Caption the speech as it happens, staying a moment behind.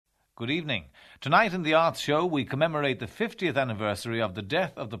Good evening. Tonight in the Arts Show, we commemorate the 50th anniversary of the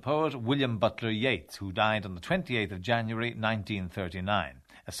death of the poet William Butler Yeats, who died on the 28th of January 1939.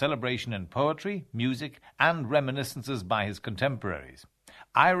 A celebration in poetry, music, and reminiscences by his contemporaries.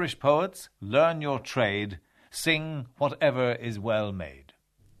 Irish poets, learn your trade, sing whatever is well made.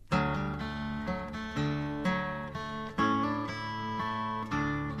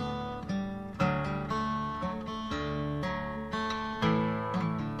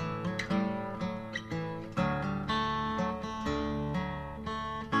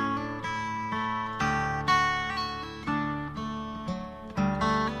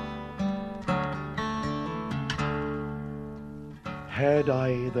 Had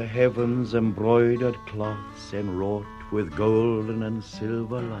I the heavens' embroidered cloths enwrought with golden and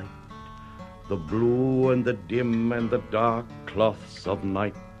silver light, the blue and the dim and the dark cloths of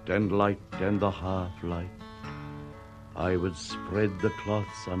night and light and the half-light, I would spread the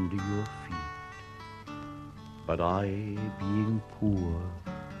cloths under your feet. But I, being poor,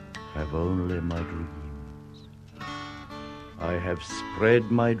 have only my dreams. I have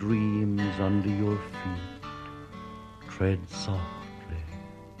spread my dreams under your feet. Tread softly,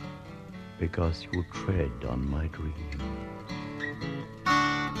 because you tread on my dreams.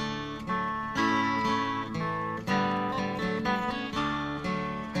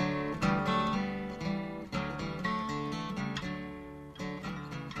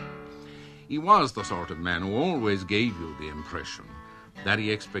 He was the sort of man who always gave you the impression that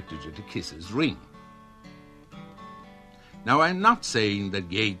he expected you to kiss his ring. Now, I'm not saying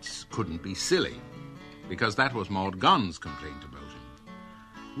that Yeats couldn't be silly, because that was Maud Gonne's complaint about him.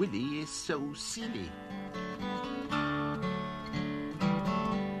 Willie is so silly.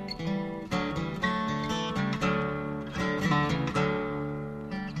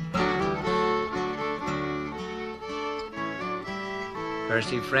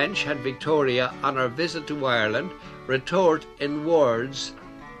 Percy French had Victoria on her visit to Ireland retort in words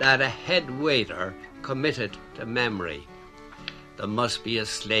that a head waiter committed to memory. There must be a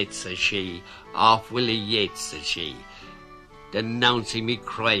slate, says she, off Willie Yeats, says she, denouncing me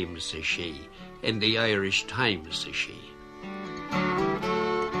crimes, says she, in the Irish Times, says she.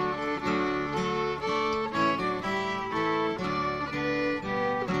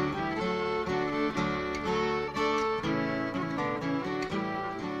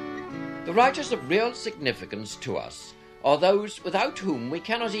 The writers of real significance to us are those without whom we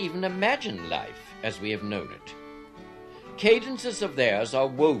cannot even imagine life as we have known it. Cadences of theirs are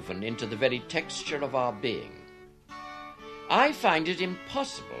woven into the very texture of our being. I find it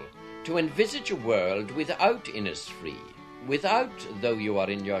impossible to envisage a world without Innisfree, without Though You Are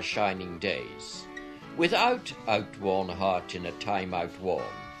in Your Shining Days, without Outworn Heart in a Time Outworn,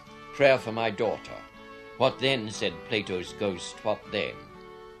 Prayer for My Daughter, What Then, Said Plato's Ghost, What Then,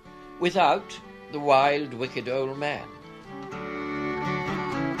 without The Wild Wicked Old Man.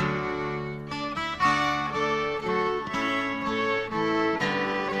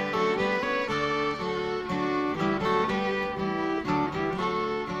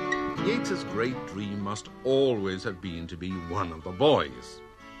 Yeats's great dream must always have been to be one of the boys.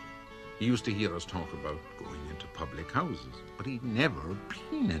 He used to hear us talk about going into public houses, but he'd never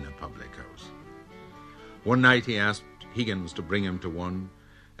been in a public house. One night he asked Higgins to bring him to one,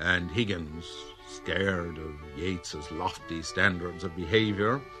 and Higgins, scared of Yeats's lofty standards of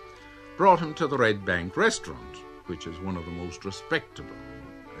behaviour, brought him to the Red Bank restaurant, which is one of the most respectable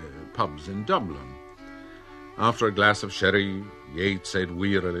pubs in Dublin. After a glass of sherry, Yeats said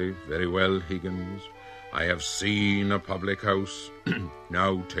wearily, "Very well, Higgins, I have seen a public house.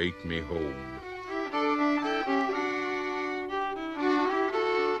 Now take me home."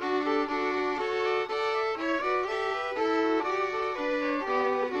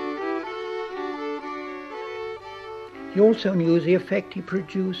 He also knew the effect he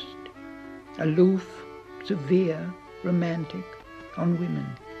produced, aloof, severe, romantic, on women.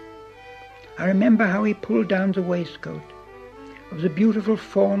 I remember how he pulled down the waistcoat of the beautiful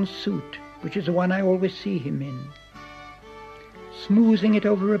fawn suit, which is the one I always see him in, smoothing it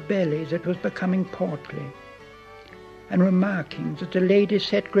over a belly that was becoming portly, and remarking that the ladies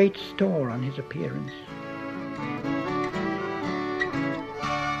set great store on his appearance.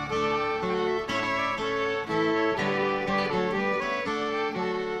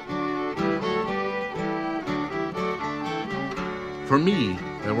 For me,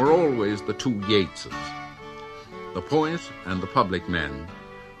 there were always the two Yeatses, the poet and the public man,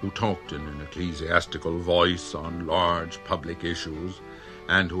 who talked in an ecclesiastical voice on large public issues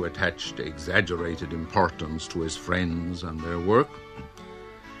and who attached exaggerated importance to his friends and their work,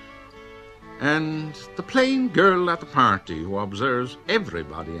 and the plain girl at the party who observes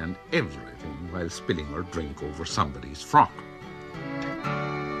everybody and everything while spilling her drink over somebody's frock.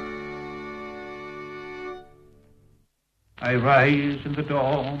 I rise in the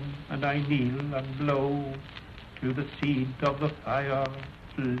dawn, and I kneel and blow, till the seed of the fire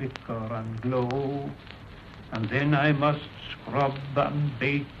flicker and glow. And then I must scrub and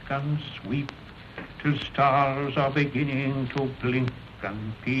bake and sweep, till stars are beginning to blink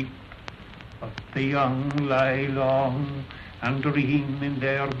and peep. But the young lie long and dream in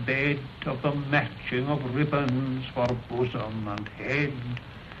their bed of the matching of ribbons for bosom and head.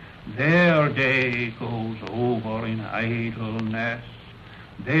 Their day goes over in idleness.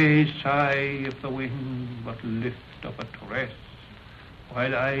 They sigh if the wind but lift up a tress,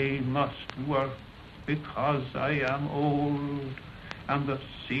 while I must work because I am old, and the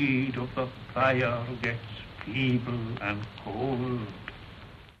seed of the fire gets feeble and cold.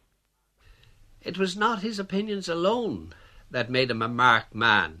 It was not his opinions alone that made him a marked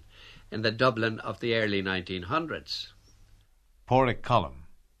man in the Dublin of the early 1900s. Pádraic Colum.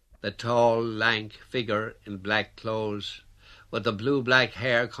 The tall, lank figure in black clothes, with the blue-black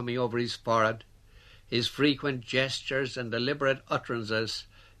hair coming over his forehead, his frequent gestures and deliberate utterances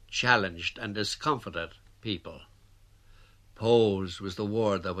challenged and discomfited people. Pose was the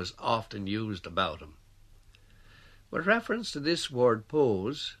word that was often used about him. With reference to this word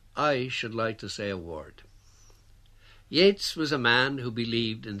pose, I should like to say a word. Yeats was a man who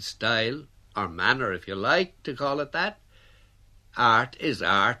believed in style, or manner if you like to call it that. Art is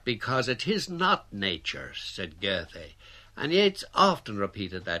art because it is not nature, said Goethe, and Yeats often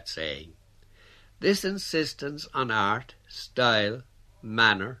repeated that saying. This insistence on art, style,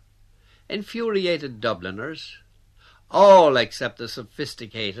 manner infuriated Dubliners, all except the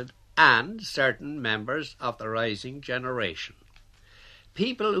sophisticated and certain members of the rising generation.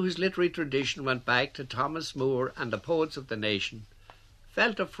 People whose literary tradition went back to Thomas Moore and the poets of the nation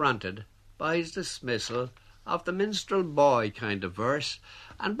felt affronted by his dismissal of the minstrel boy kind of verse,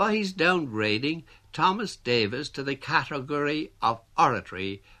 and by his downgrading Thomas Davis to the category of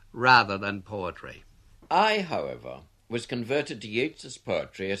oratory rather than poetry. I, however, was converted to Yeats's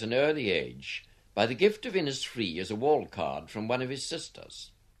poetry at an early age by the gift of Innisfree as a wall card from one of his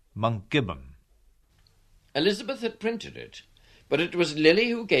sisters. Monk Gibbon. Elizabeth had printed it, but it was Lily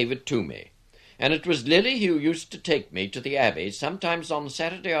who gave it to me, and it was Lily who used to take me to the Abbey sometimes on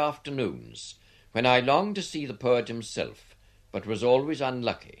Saturday afternoons, when I longed to see the poet himself, but was always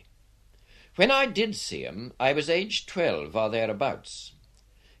unlucky. When I did see him, I was aged 12 or thereabouts.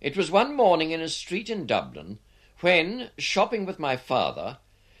 It was one morning in a street in Dublin, when, shopping with my father,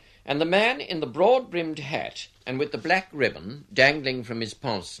 and the man in the broad-brimmed hat and with the black ribbon dangling from his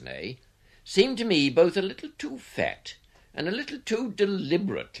pince-nez seemed to me both a little too fat and a little too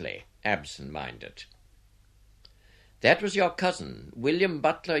deliberately absent-minded. "That was your cousin, William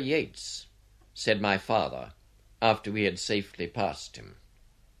Butler Yeats," said my father, after we had safely passed him.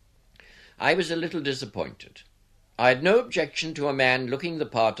 I was a little disappointed. I had no objection to a man looking the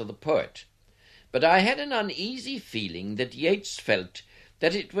part of the poet, but I had an uneasy feeling that Yeats felt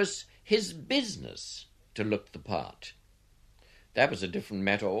that it was his business to look the part. That was a different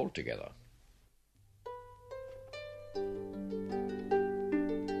matter altogether.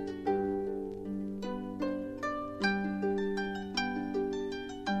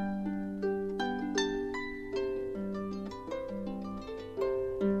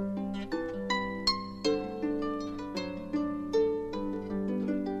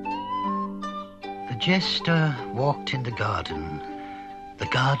 The jester walked in the garden. The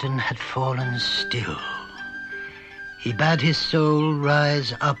garden had fallen still. He bade his soul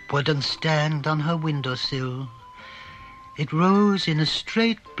rise upward and stand on her windowsill. It rose in a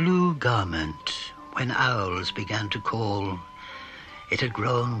straight blue garment when owls began to call. It had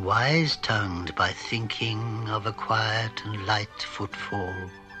grown wise-tongued by thinking of a quiet and light footfall.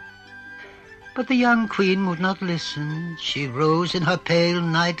 But the young queen would not listen. She rose in her pale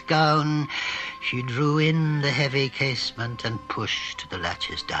nightgown. She drew in the heavy casement and pushed the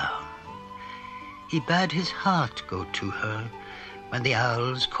latches down. He bade his heart go to her when the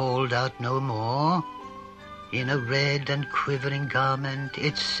owls called out no more. In a red and quivering garment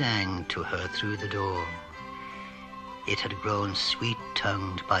it sang to her through the door. It had grown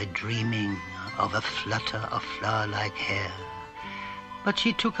sweet-tongued by dreaming of a flutter of flower-like hair. But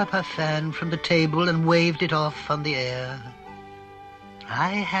she took up her fan from the table and waved it off on the air. I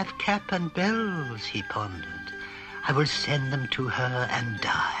have cap and bells, he pondered. I will send them to her and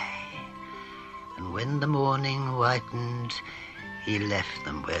die. And when the morning whitened, he left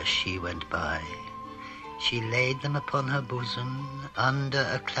them where she went by. She laid them upon her bosom under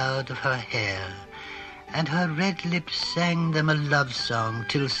a cloud of her hair, and her red lips sang them a love song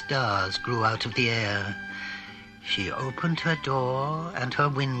till stars grew out of the air. She opened her door and her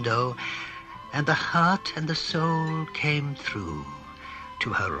window, and the heart and the soul came through.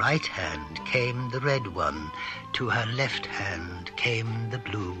 To her right hand came the red one, to her left hand came the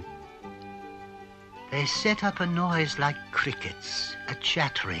blue. They set up a noise like crickets, a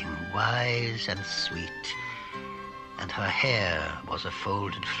chattering wise and sweet, and her hair was a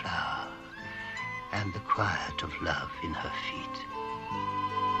folded flower, and the quiet of love in her feet.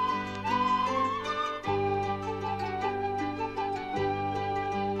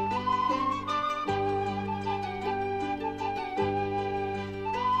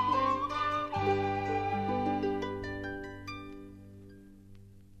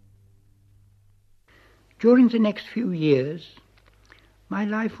 During the next few years, my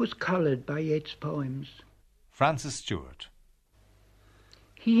life was coloured by Yeats' poems. Francis Stewart.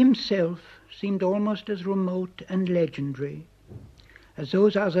 He himself seemed almost as remote and legendary as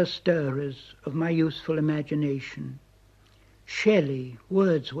those other stirrers of my youthful imagination, Shelley,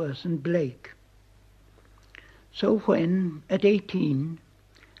 Wordsworth, and Blake. So when, at 18,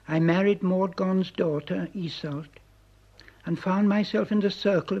 I married Mordgon's daughter, Iseult, and found myself in the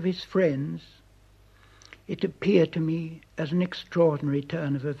circle of his friends, it appeared to me as an extraordinary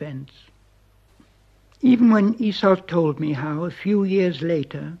turn of events. Even when Iseult told me how, a few years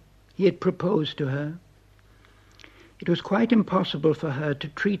later, he had proposed to her, it was quite impossible for her to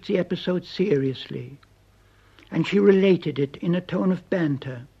treat the episode seriously, and she related it in a tone of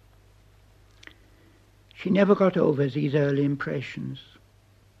banter. She never got over these early impressions.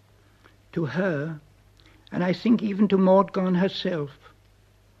 To her, and I think even to Mordgon herself,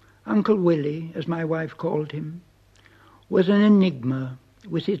 Uncle Willie, as my wife called him, was an enigma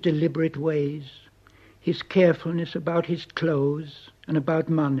with his deliberate ways, his carefulness about his clothes and about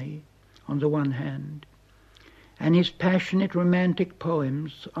money on the one hand, and his passionate romantic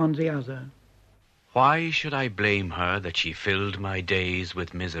poems on the other. Why should I blame her that she filled my days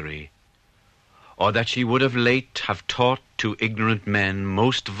with misery, or that she would of late have taught to ignorant men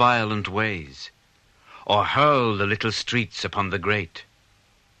most violent ways, or hurl the little streets upon the great,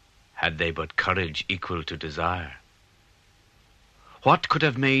 had they but courage equal to desire? What could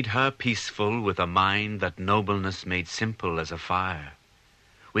have made her peaceful with a mind that nobleness made simple as a fire,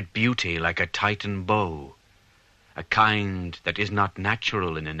 with beauty like a Titan bow, a kind that is not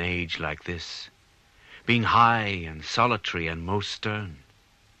natural in an age like this, being high and solitary and most stern?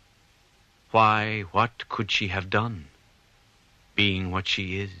 Why, what could she have done, being what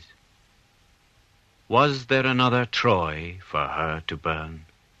she is? Was there another Troy for her to burn?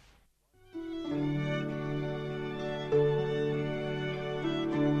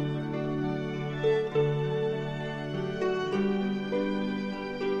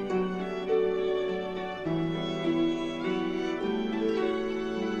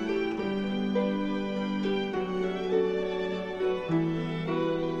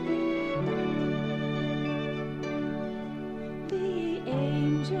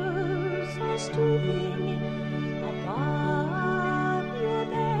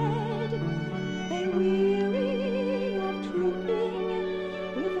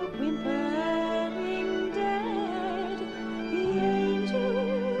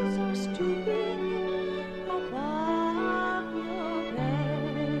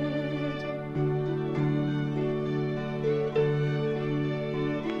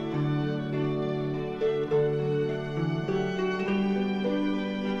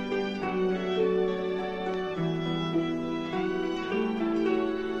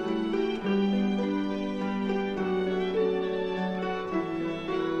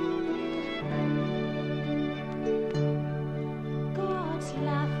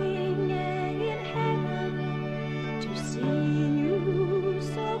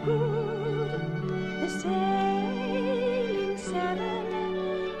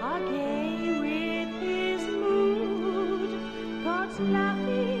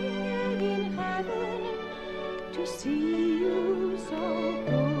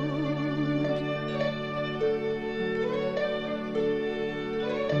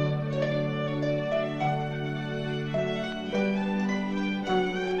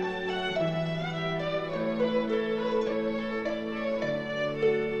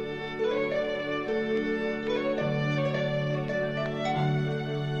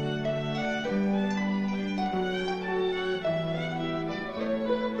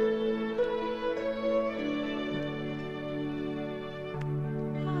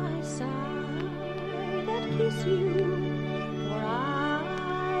 kiss you, for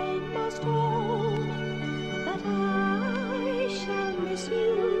I must own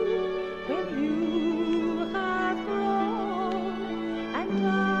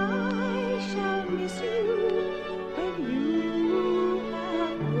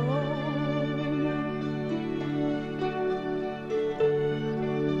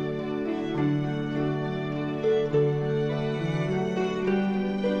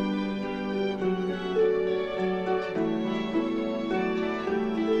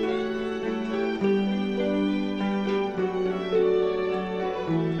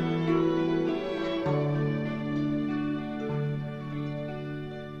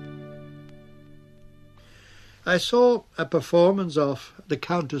I saw a performance of the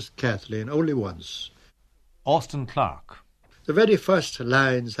Countess Kathleen only once. Austin Clarke. The very first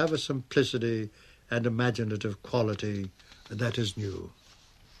lines have a simplicity and imaginative quality that is new.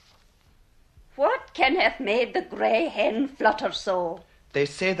 What can have made the grey hen flutter so? They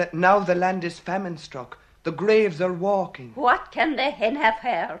say that now the land is famine-struck, the graves are walking. What can the hen have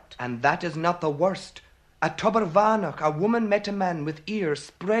heard? And that is not the worst. At Tobervannock, a woman met a man with ears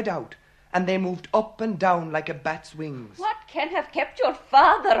spread out, and they moved up and down like a bat's wings. What can have kept your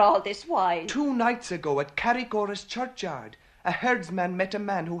father all this while? 2 nights ago at Carrigoris churchyard, a herdsman met a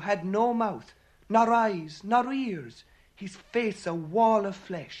man who had no mouth, nor eyes, nor ears, his face a wall of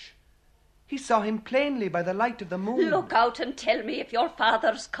flesh. He saw him plainly by the light of the moon. Look out and tell me if your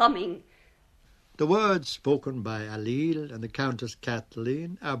father's coming. The words spoken by Ailill and the Countess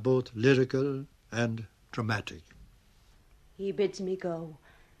Kathleen are both lyrical and dramatic. He bids me go,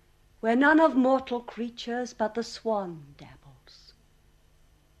 where none of mortal creatures but the swan dabbles.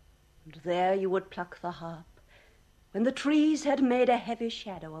 And there you would pluck the harp, when the trees had made a heavy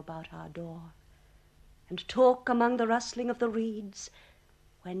shadow about our door, and talk among the rustling of the reeds,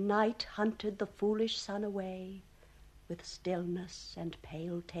 when night hunted the foolish sun away with stillness and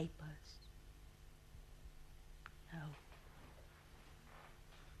pale tapers.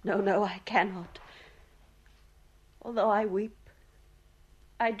 No, I cannot. Although I weep,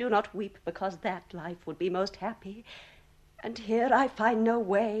 I do not weep because that life would be most happy, and here I find no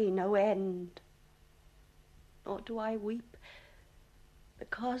way, no end. Nor do I weep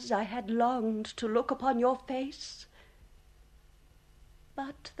because I had longed to look upon your face,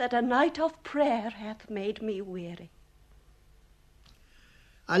 but that a night of prayer hath made me weary.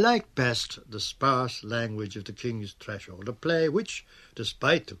 I like best the sparse language of The King's Threshold, a play which,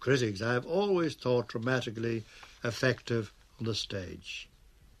 despite the critics, I have always thought dramatically effective on the stage.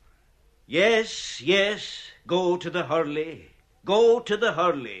 Yes, go to the hurley, go to the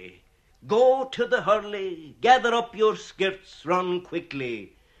hurley, go to the hurley, gather up your skirts, run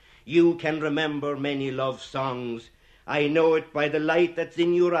quickly. You can remember many love songs, I know it by the light that's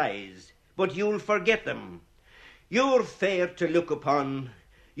in your eyes, but you'll forget them. You're fair to look upon,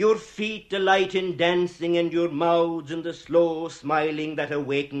 your feet delight in dancing, and your mouths in the slow smiling that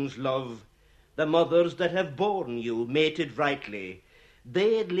awakens love. The mothers that have borne you, mated rightly,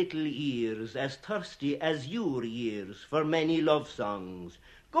 they'd little ears as thirsty as your ears for many love songs.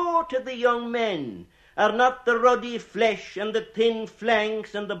 Go to the young men. Are not the ruddy flesh and the thin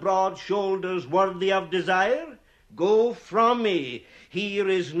flanks and the broad shoulders worthy of desire? Go from me. Here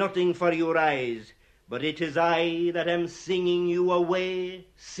is nothing for your eyes, but it is I that am singing you away,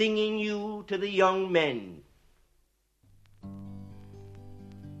 singing you to the young men.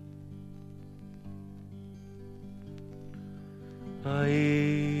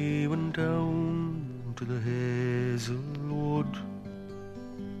 I went down to the hazelwood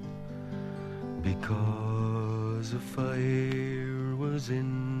because a fire was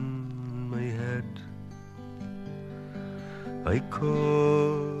in my head. I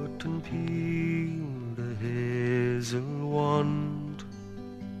cut and peeled a hazel wand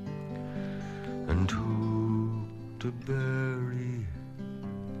and hooked a berry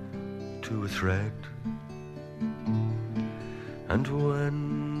to a thread. And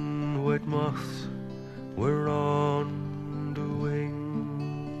when white moths were on the wing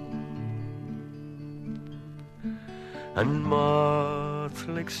and moths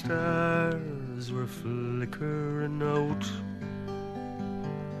like stars were flickering out,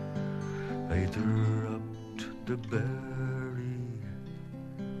 I dropped the berry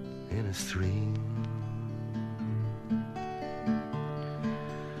in a stream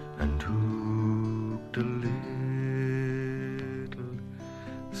and hooked a little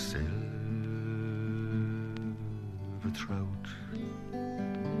silver trout.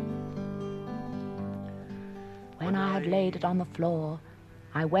 When I had laid it on the floor,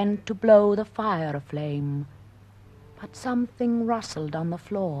 I went to blow the fire aflame, but something rustled on the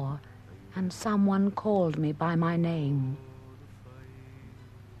floor, and someone called me by my name.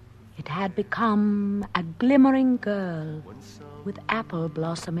 It had become a glimmering girl with apple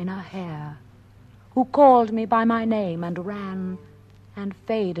blossom in her hair, who called me by my name and ran and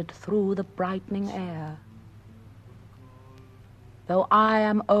faded through the brightening air. Though I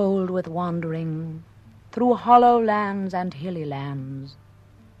am old with wandering through hollow lands and hilly lands,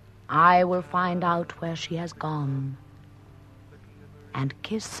 I will find out where she has gone, and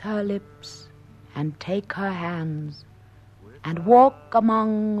kiss her lips, and take her hands, and walk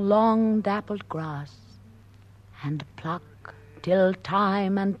among long dappled grass, and pluck, till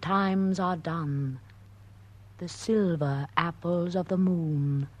time and times are done, the silver apples of the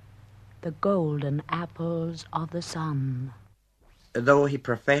moon, the golden apples of the sun. Though he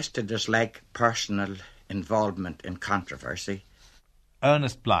professed to dislike personal involvement in controversy,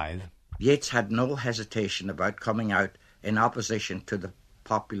 Ernest Blythe, Yeats had no hesitation about coming out in opposition to the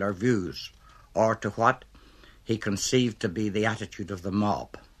popular views or to what he conceived to be the attitude of the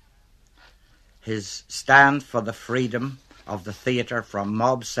mob. His stand for the freedom of the theatre from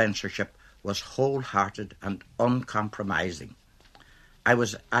mob censorship was wholehearted and uncompromising. I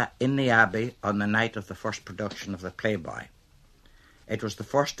was in the Abbey on the night of the first production of the Playboy. It was the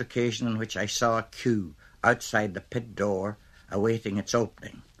first occasion on which I saw a queue outside the pit door awaiting its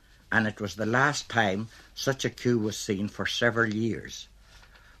opening, and it was the last time such a queue was seen for several years.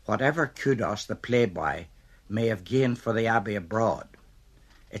 Whatever kudos the Playboy may have gained for the Abbey abroad,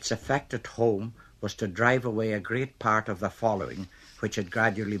 its effect at home was to drive away a great part of the following which had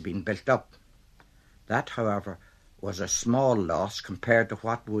gradually been built up. That, however, was a small loss compared to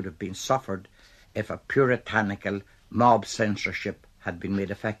what would have been suffered if a puritanical mob censorship had been made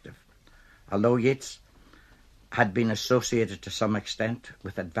effective. Although Yeats had been associated to some extent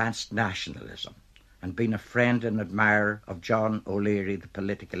with advanced nationalism and been a friend and admirer of John O'Leary, the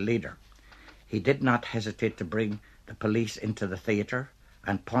political leader, he did not hesitate to bring the police into the theatre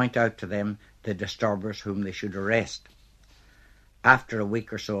and point out to them the disturbers whom they should arrest. After a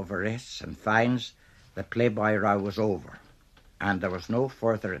week or so of arrests and fines, the Playboy row was over, and there was no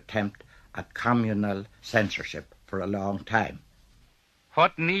further attempt at communal censorship for a long time.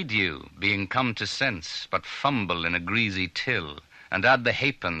 What need you, being come to sense, but fumble in a greasy till, and add the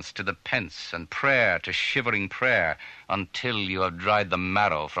halfpence to the pence, and prayer to shivering prayer, until you have dried the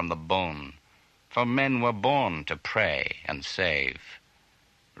marrow from the bone? For men were born to pray and save.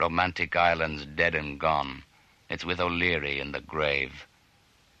 Romantic Ireland's dead and gone, it's with O'Leary in the grave.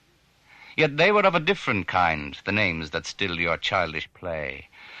 Yet they were of a different kind, the names that still your childish play.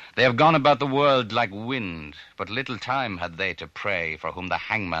 They have gone about the world like wind, but little time had they to pray for whom the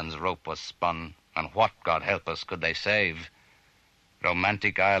hangman's rope was spun, and what, God help us, could they save?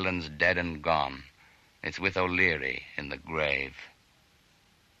 Romantic Ireland's dead and gone, it's with O'Leary in the grave.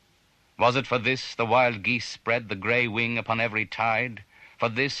 Was it for this the wild geese spread the grey wing upon every tide? For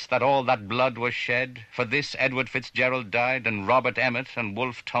this that all that blood was shed? For this Edward Fitzgerald died, and Robert Emmet and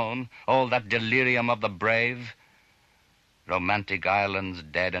Wolfe Tone, all that delirium of the brave? Romantic Ireland's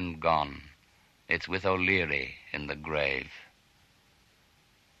dead and gone, it's with O'Leary in the grave.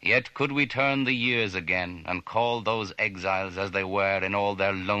 Yet could we turn the years again, and call those exiles as they were in all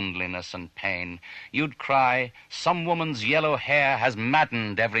their loneliness and pain, you'd cry, some woman's yellow hair has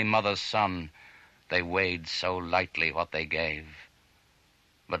maddened every mother's son. They weighed so lightly what they gave.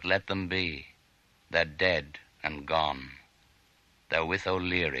 But let them be, they're dead and gone. They're with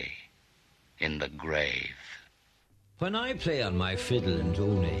O'Leary in the grave. When I play on my fiddle in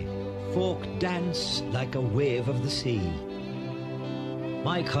Dooney, folk dance like a wave of the sea.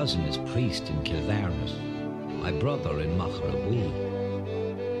 My cousin is priest in Kilvarnet, my brother in Machraoui.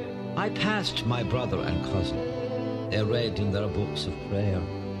 I passed my brother and cousin. They read in their books of prayer.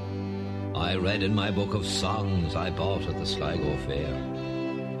 I read in my book of songs I bought at the Sligo Fair.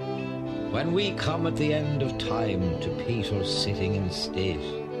 When we come at the end of time to Peter sitting in state,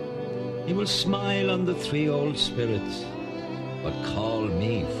 he will smile on the three old spirits, but call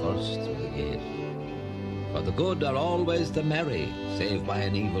me first through the gate. For the good are always the merry, save by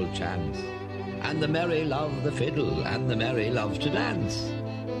an evil chance, and the merry love the fiddle, and the merry love to dance.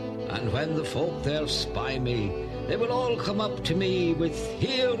 And when the folk there spy me, they will all come up to me with,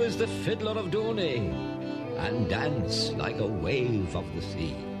 "Here is the fiddler of Dooney," and dance like a wave of the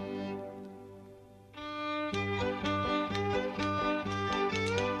sea.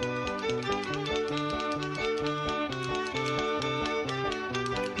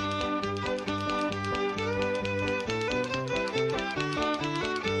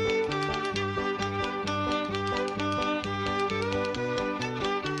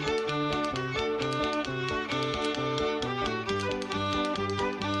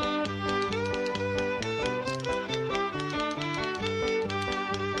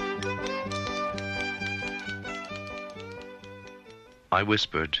 I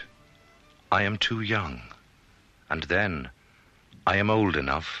whispered, I am too young, and then, I am old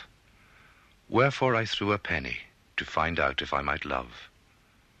enough. Wherefore I threw a penny to find out if I might love.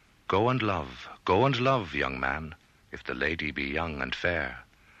 Go and love, young man, if the lady be young and fair.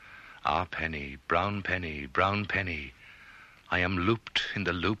 Ah, penny, brown penny, brown penny, I am looped in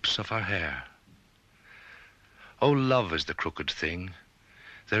the loops of her hair. Oh, love is the crooked thing.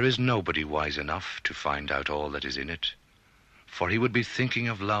 There is nobody wise enough to find out all that is in it. For he would be thinking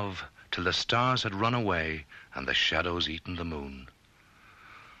of love till the stars had run away and the shadows eaten the moon.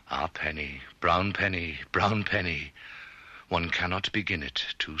 Ah, penny, brown penny, brown penny, one cannot begin it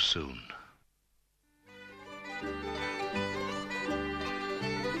too soon.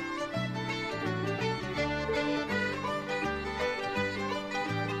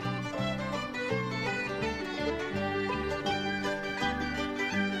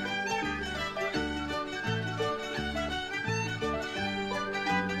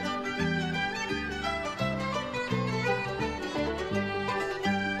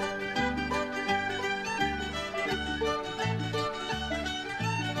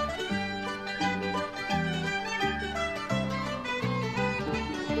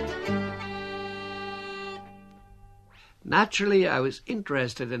 Naturally, I was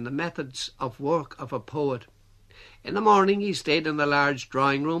interested in the methods of work of a poet. In the morning he stayed in the large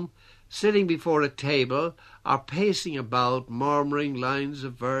drawing room, sitting before a table or pacing about, murmuring lines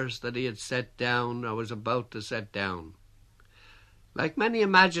of verse that he had set down or was about to set down. Like many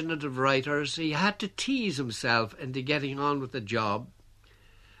imaginative writers, he had to tease himself into getting on with the job.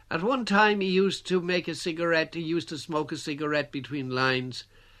 At one time he used to smoke a cigarette between lines,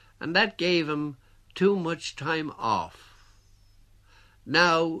 and that gave him too much time off.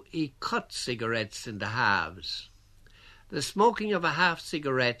 Now he cut cigarettes into halves. The smoking of a half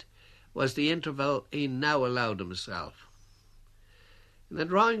cigarette was the interval he now allowed himself. In the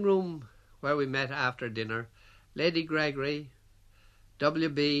drawing room where we met after dinner, Lady Gregory,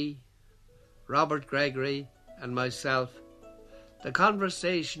 W.B., Robert Gregory and myself, the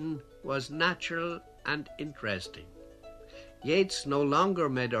conversation was natural and interesting. Yeats no longer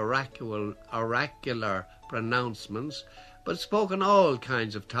made oracular pronouncements, but spoke on all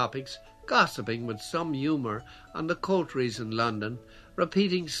kinds of topics, gossiping with some humour on the coteries in London,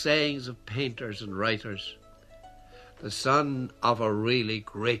 repeating sayings of painters and writers. The son of a really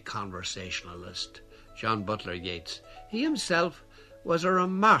great conversationalist, John Butler Yeats, he himself was a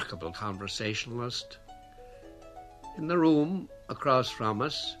remarkable conversationalist. In the room across from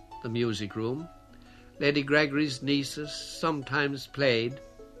us, the music room, Lady Gregory's nieces sometimes played.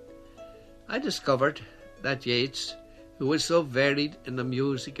 I discovered that Yeats, who was so varied in the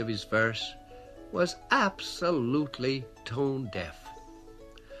music of his verse, was absolutely tone-deaf.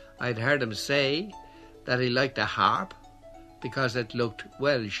 I'd heard him say that he liked a harp because it looked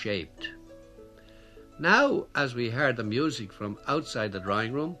well-shaped. Now, as we heard the music from outside the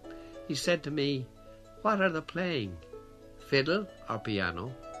drawing room, he said to me, "What are they playing, fiddle or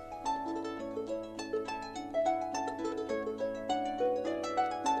piano?"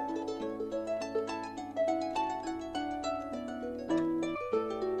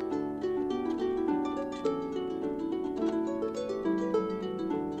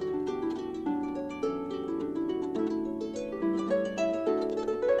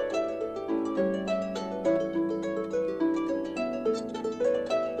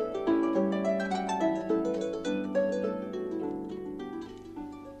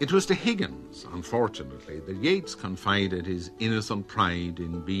 It was to Higgins, unfortunately, that Yeats confided his innocent pride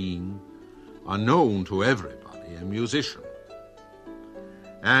in being, unknown to everybody, a musician.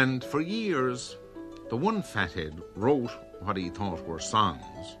 And for years, the one fathead wrote what he thought were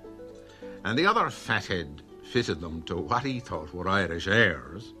songs, and the other fathead fitted them to what he thought were Irish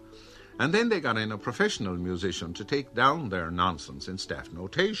airs, and then they got in a professional musician to take down their nonsense in staff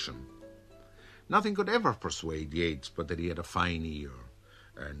notation. Nothing could ever persuade Yeats but that he had a fine ear,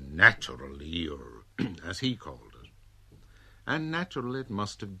 a natural ear, as he called it. And natural it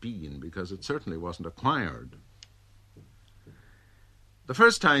must have been, because it certainly wasn't acquired. The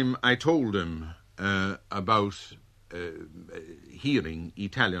first time I told him about hearing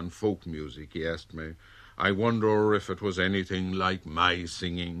Italian folk music, he asked me, "I wonder if it was anything like my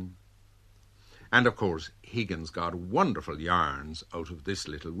singing." And of course, Higgins got wonderful yarns out of this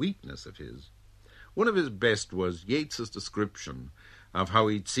little weakness of his. One of his best was Yeats's description of how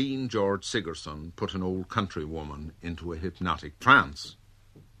he'd seen George Sigerson put an old countrywoman into a hypnotic trance.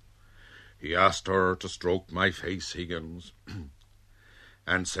 "He asked her to stroke my face, Higgins,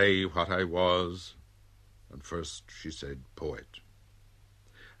 and say what I was. And first she said, 'Poet.'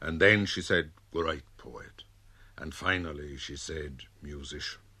 And then she said, 'Great poet.' And finally she said,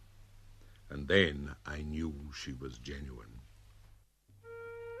 'Musician.' And then I knew she was genuine."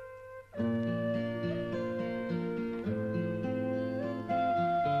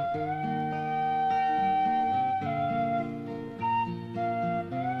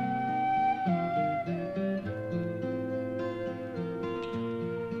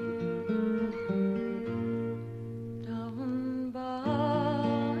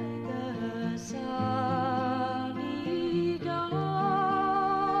 Sunny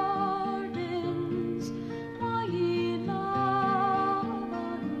gardens, my love.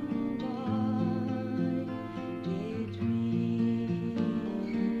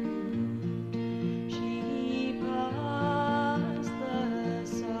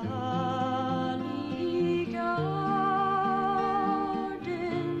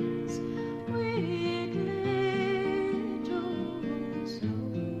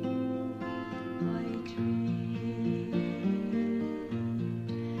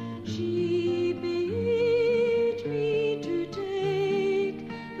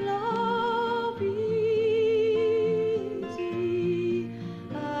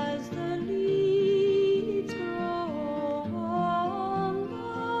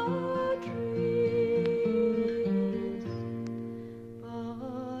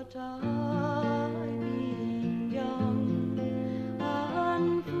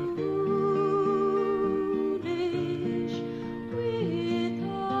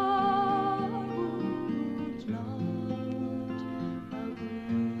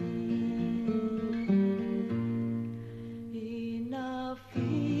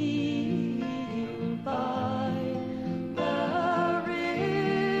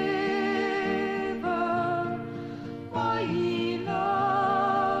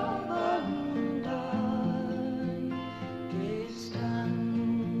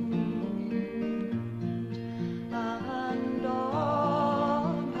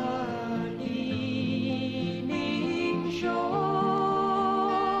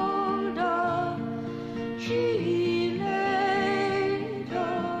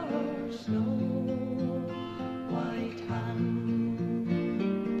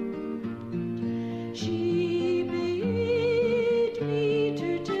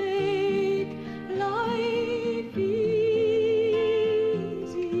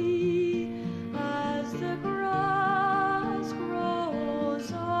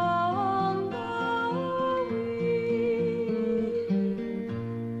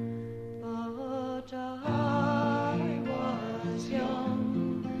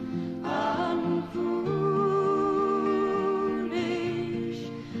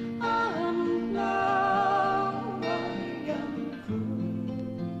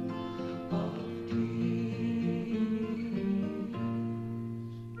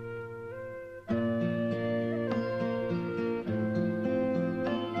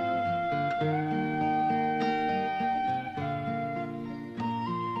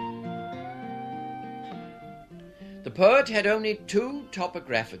 The poet had only two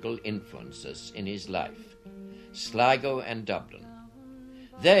topographical influences in his life, Sligo and Dublin.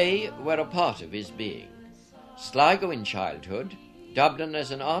 They were a part of his being. Sligo in childhood, Dublin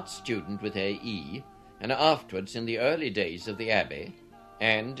as an art student with A.E., and afterwards in the early days of the Abbey,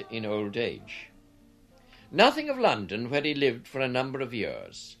 and in old age. Nothing of London, where he lived for a number of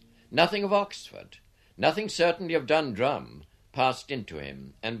years, nothing of Oxford, nothing certainly of Dundrum, passed into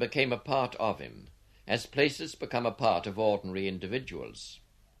him and became a part of him, as places become a part of ordinary individuals.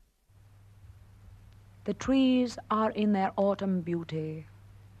 The trees are in their autumn beauty.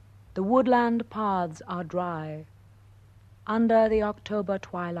 The woodland paths are dry. Under the October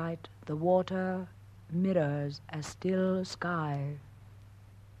twilight, the water mirrors a still sky.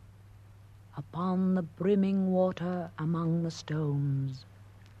 Upon the brimming water among the stones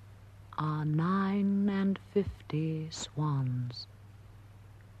are 59 swans.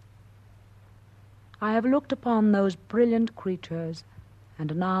 I have looked upon those brilliant creatures,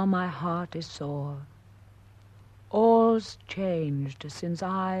 and now my heart is sore. All's changed since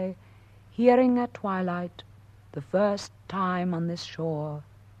I, hearing at twilight, the first time on this shore,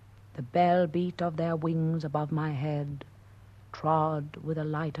 the bell beat of their wings above my head, trod with a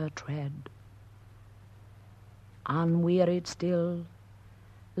lighter tread. Unwearied still,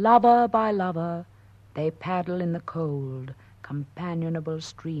 lover by lover, they paddle in the cold, companionable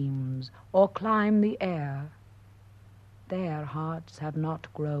streams, or climb the air. Their hearts have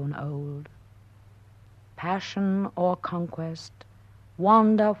not grown old. Passion or conquest,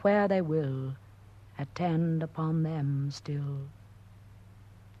 wander where they will, attend upon them still.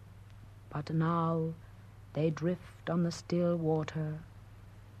 But now they drift on the still water,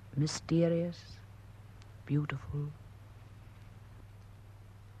 mysterious, beautiful.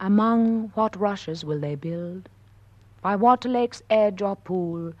 Among what rushes will they build? By what lake's edge or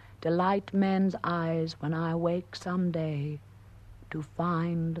pool delight men's eyes when I wake some day to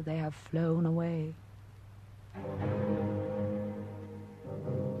find they have flown away?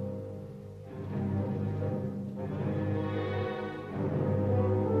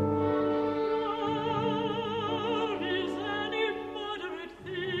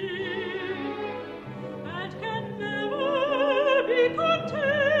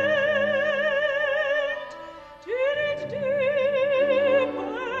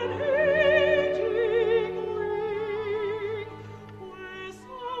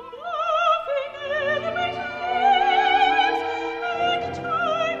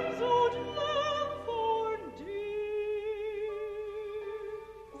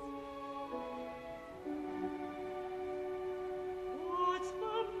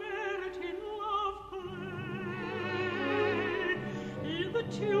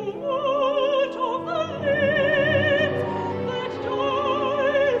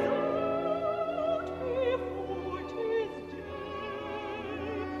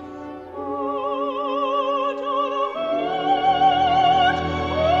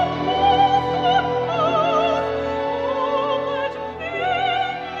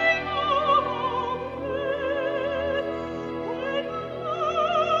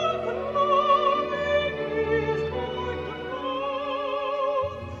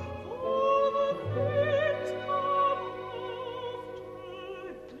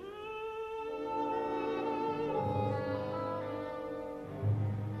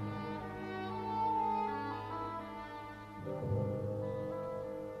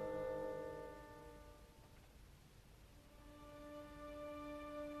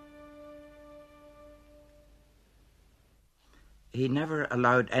 He never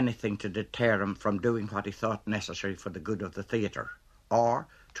allowed anything to deter him from doing what he thought necessary for the good of the theatre, or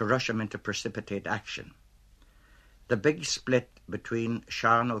to rush him into precipitate action. The big split between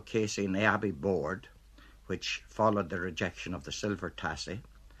Sean O'Casey and the Abbey Board, which followed the rejection of the Silver Tassie,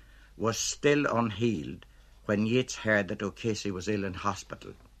 was still unhealed when Yeats heard that O'Casey was ill in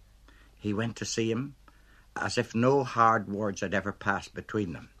hospital. He went to see him, as if no hard words had ever passed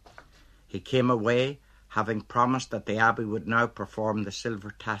between them. He came away having promised that the Abbey would now perform the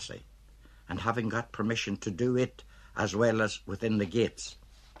Silver Tassie, and having got permission to do it as well as within the gates.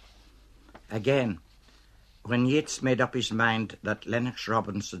 Again, when Yeats made up his mind that Lennox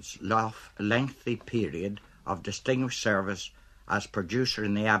Robinson's lengthy period of distinguished service as producer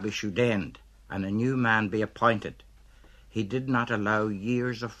in the Abbey should end and a new man be appointed, he did not allow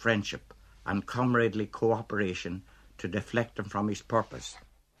years of friendship and comradely cooperation to deflect him from his purpose.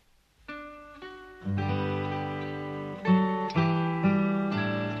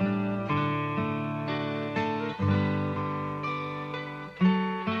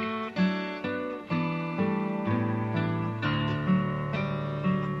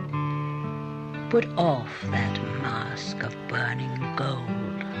 Put off that mask of burning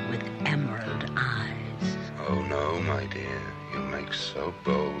gold with emerald eyes. Oh no, my dear, you make so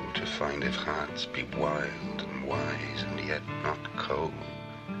bold to find if hearts be wild and wise and yet not cold.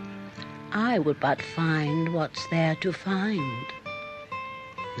 I would but find what's there to find.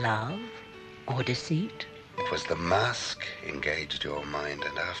 Love or deceit? 'Twas the mask engaged your mind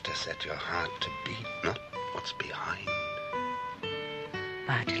and after set your heart to beat, not what's behind.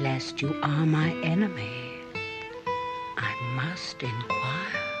 But lest you are my enemy, I must inquire.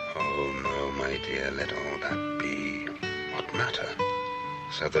 Oh no, my dear, let all that be. What matter?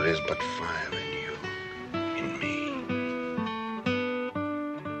 So there is but fire in you, in me.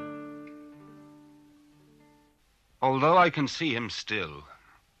 Although I can see him still,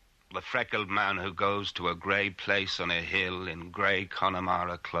 the freckled man who goes to a grey place on a hill in grey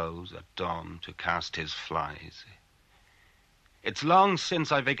Connemara clothes at dawn to cast his flies. It's long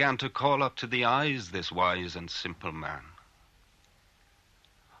since I began to call up to the eyes this wise and simple man.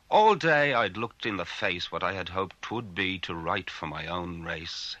 All day I'd looked in the face what I had hoped 'twould be to write for my own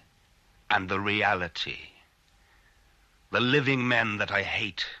race, and the reality. The living men that I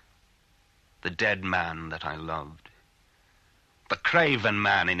hate, the dead man that I loved. The craven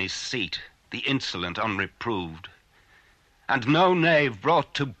man in his seat, the insolent unreproved, and no knave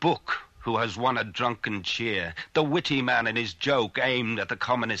brought to book who has won a drunken cheer, the witty man in his joke aimed at the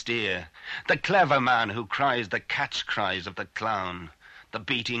commonest ear, the clever man who cries the catch cries of the clown, the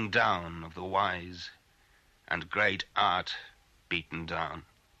beating down of the wise, and great art beaten down.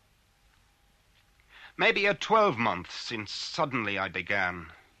 Maybe a 12-month since suddenly I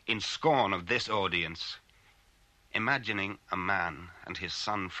began, in scorn of this audience, imagining a man and his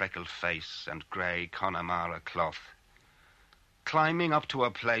sun-freckled face and grey Connemara cloth, climbing up to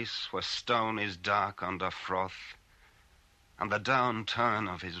a place where stone is dark under froth, and the down turn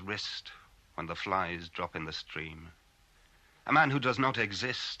of his wrist when the flies drop in the stream. A man who does not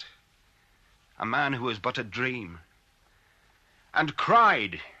exist, a man who is but a dream, and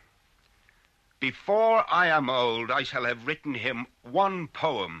cried, "Before I am old, I shall have written him one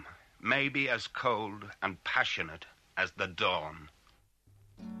poem, maybe as cold and passionate as the dawn."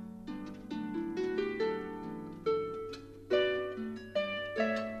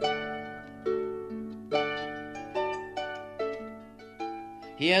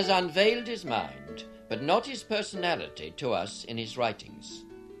 He has unveiled his mind, but not his personality, to us in his writings.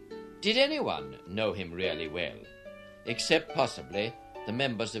 Did anyone know him really well, except possibly the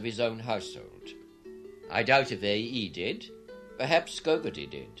members of his own household? I doubt if A.E. did. Perhaps Skougedy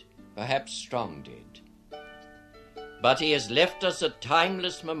did. Perhaps Strong did. But he has left us a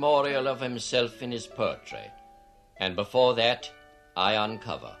timeless memorial of himself in his poetry, and before that I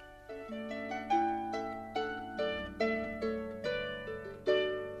uncover.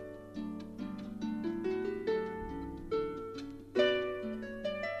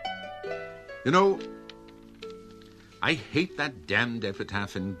 You know, I hate that damned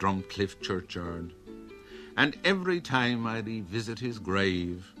epitaph in Drumcliff churchyard, and every time I revisit his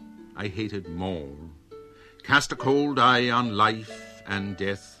grave, I hate it more. Cast a cold eye on life and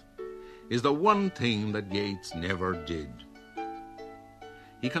death is the one thing that Yeats never did.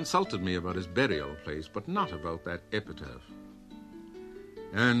 He consulted me about his burial place, but not about that epitaph.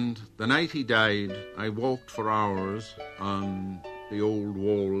 And the night he died, I walked for hours on the old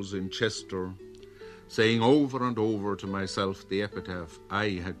walls in Chester, saying over and over to myself the epitaph I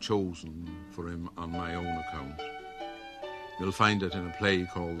had chosen for him on my own account. You'll find it in a play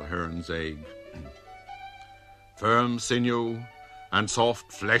called The Heron's Egg. Firm sinew and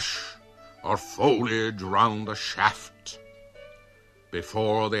soft flesh or foliage round the shaft,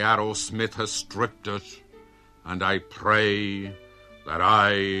 before the arrow smith has stripped it, and I pray that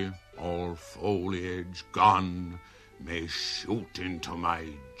I, all foliage gone, may shoot into my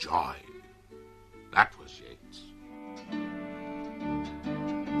joy. That was Yeats.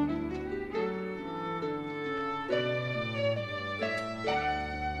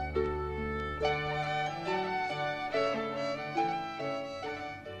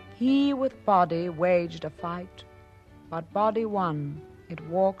 He with body waged a fight, but body won, it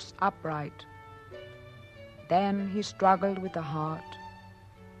walks upright. Then he struggled with the heart,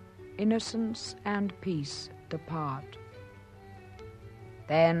 innocence and peace depart.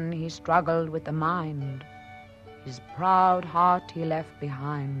 Then he struggled with the mind, his proud heart he left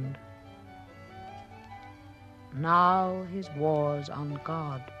behind. Now his wars on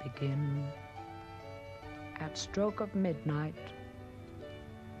God begin. At stroke of midnight,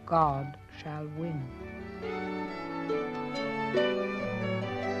 God shall win.